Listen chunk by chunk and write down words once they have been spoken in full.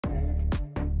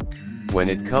When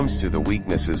it comes to the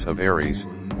weaknesses of Aries,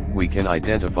 we can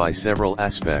identify several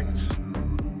aspects.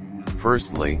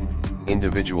 Firstly,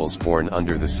 individuals born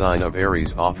under the sign of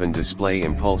Aries often display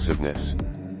impulsiveness.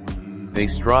 They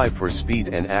strive for speed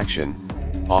and action,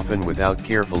 often without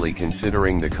carefully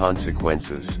considering the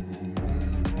consequences.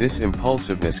 This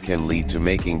impulsiveness can lead to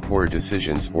making poor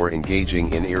decisions or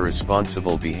engaging in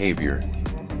irresponsible behavior.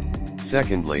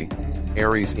 Secondly,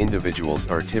 Aries individuals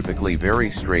are typically very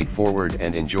straightforward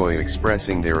and enjoy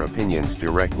expressing their opinions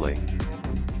directly.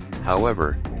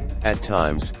 However, at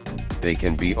times, they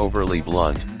can be overly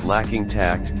blunt, lacking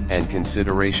tact and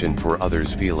consideration for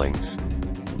others' feelings.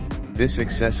 This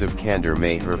excessive candor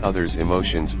may hurt others'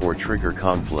 emotions or trigger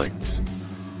conflicts.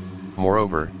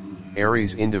 Moreover,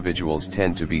 Aries individuals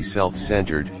tend to be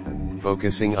self-centered,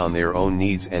 focusing on their own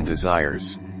needs and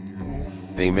desires.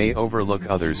 They may overlook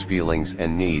others' feelings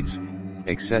and needs,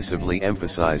 excessively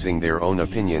emphasizing their own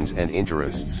opinions and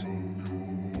interests.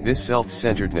 This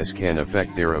self-centeredness can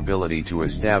affect their ability to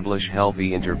establish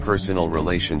healthy interpersonal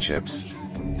relationships.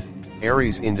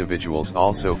 Aries individuals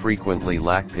also frequently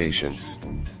lack patience.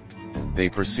 They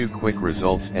pursue quick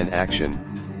results and action,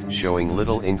 showing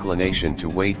little inclination to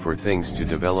wait for things to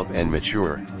develop and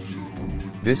mature.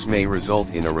 This may result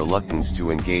in a reluctance to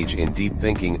engage in deep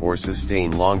thinking or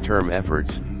sustain long-term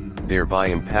efforts, thereby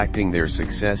impacting their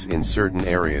success in certain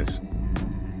areas.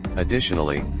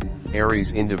 Additionally,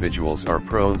 Aries individuals are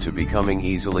prone to becoming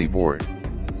easily bored.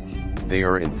 They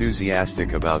are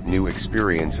enthusiastic about new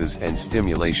experiences and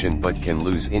stimulation but can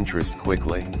lose interest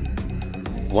quickly.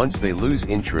 Once they lose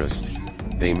interest,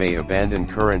 they may abandon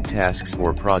current tasks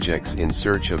or projects in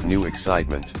search of new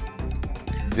excitement.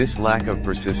 This lack of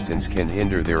persistence can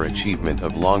hinder their achievement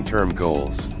of long-term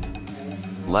goals.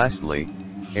 Lastly,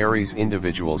 Aries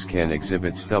individuals can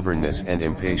exhibit stubbornness and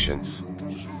impatience.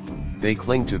 They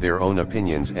cling to their own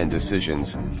opinions and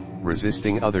decisions,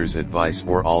 resisting others' advice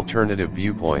or alternative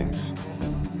viewpoints.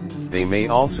 They may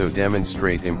also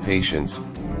demonstrate impatience,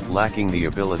 lacking the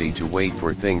ability to wait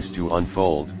for things to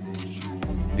unfold.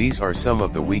 These are some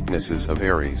of the weaknesses of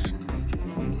Aries.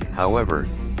 However,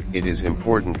 it is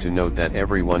important to note that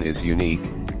everyone is unique,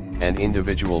 and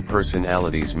individual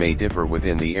personalities may differ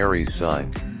within the Aries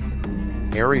sign.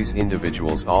 Aries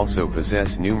individuals also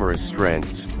possess numerous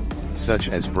strengths, such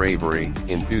as bravery,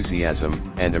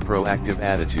 enthusiasm, and a proactive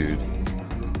attitude.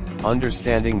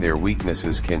 Understanding their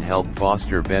weaknesses can help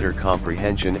foster better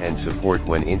comprehension and support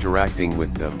when interacting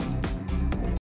with them.